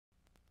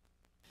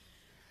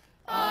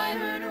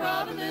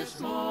robin this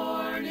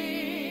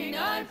morning.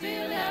 I'm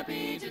feeling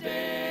happy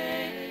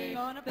today.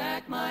 Gonna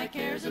pack my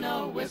cares in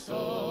a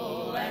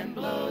whistle and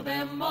blow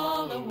them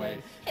all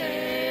away.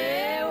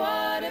 Hey,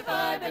 what if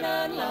I've been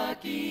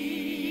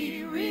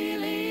unlucky,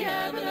 really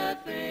haven't a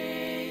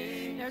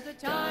thing? There's a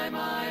time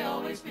I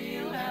always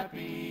feel happy.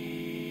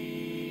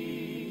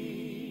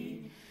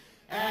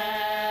 As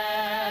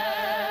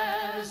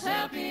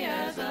happy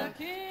as a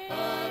king.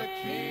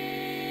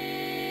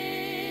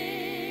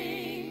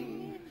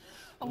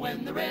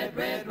 When the red,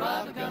 red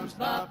robin comes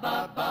bob,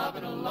 bob,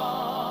 bobbing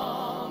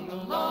along,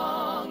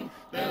 along,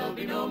 there'll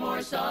be no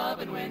more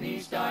sobbing when he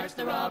starts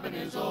to robin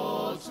his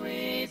old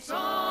sweet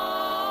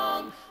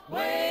song.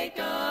 Wake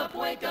up,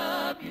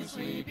 you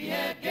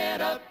sleepyhead,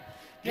 get up,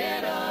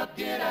 get up,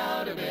 get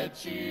out of bed.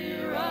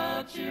 Cheer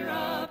up,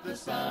 the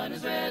sun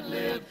is red.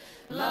 Live,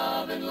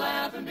 love, and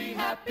laugh and be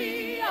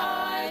happy.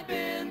 I've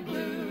been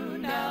blue,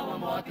 now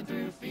I'm walking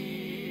through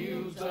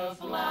fields of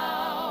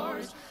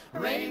flowers.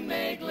 Rain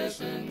may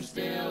glisten,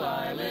 still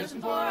I listen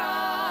for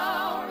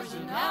hours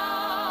and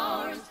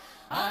hours.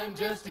 I'm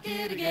just a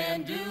kid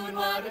again, doing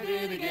what I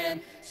did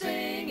again,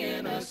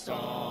 singing a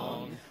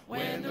song.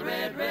 When the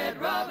red, red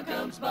robin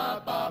comes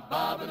bob, bob,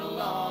 bobbing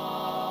along.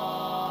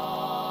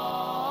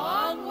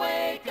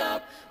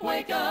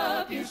 Wake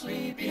up, you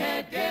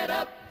sleepyhead, get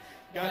up.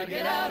 Gotta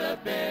get out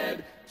of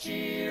bed.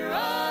 Cheer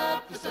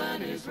up, the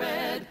sun is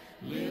red.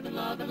 Live and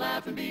love and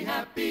laugh and be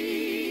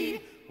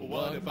happy.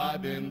 What if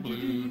I've been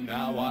blue?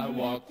 Now I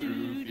walk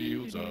through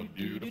fields of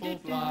beautiful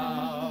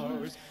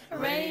flowers.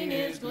 Rain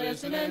is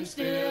glistening,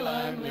 still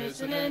I'm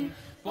listening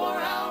for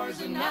hours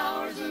and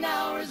hours and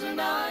hours.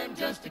 And I'm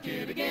just a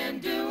kid again,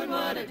 doing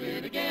what I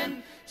did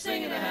again,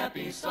 singing a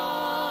happy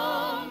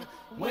song.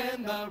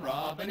 When the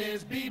robin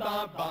is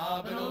bebop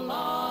bobbing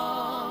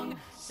along,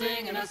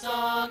 singing a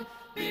song,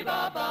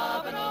 bebop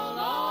bobbing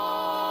along,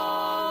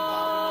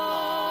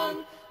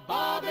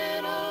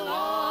 bobbing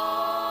along.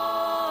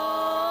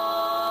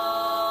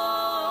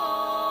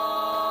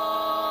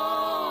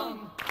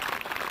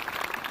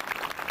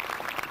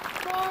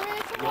 For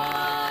it's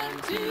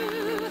 1,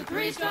 2,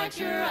 3 strikes,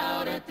 you're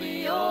out at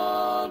the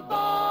old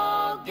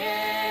ball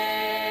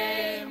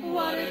game.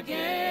 What a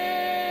game!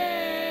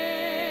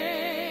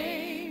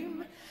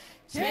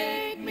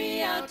 Take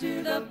me out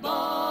to the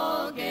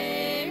ball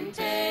game.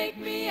 Take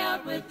me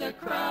out with the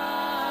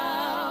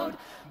crowd.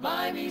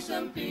 Buy me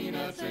some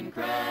peanuts and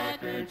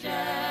Cracker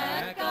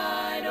Jack.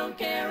 I don't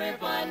care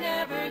if I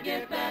never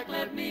get back.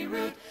 Let me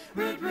root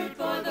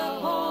for the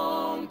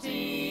home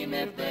team.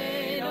 If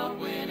they don't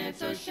win,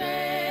 it's a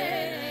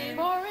shame.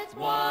 For it's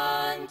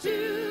 1,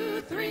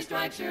 2, 3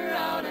 strikes, you're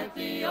out at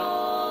the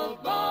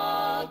old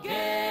ball game.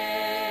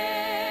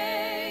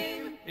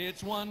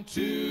 It's 1,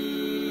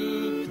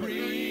 2,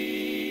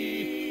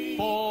 3,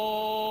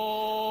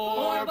 4.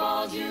 4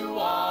 balls you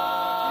walk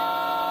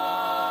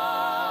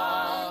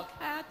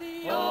at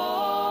the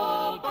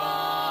old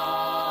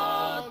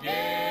ball game.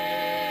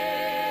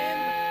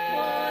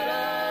 What a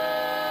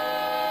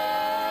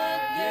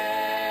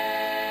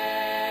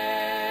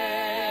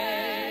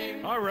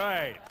game! All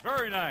right,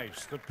 very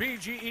nice. The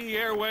PGE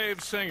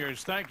Airwaves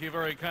Singers, thank you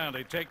very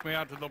kindly. Take me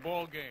out to the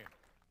ball game.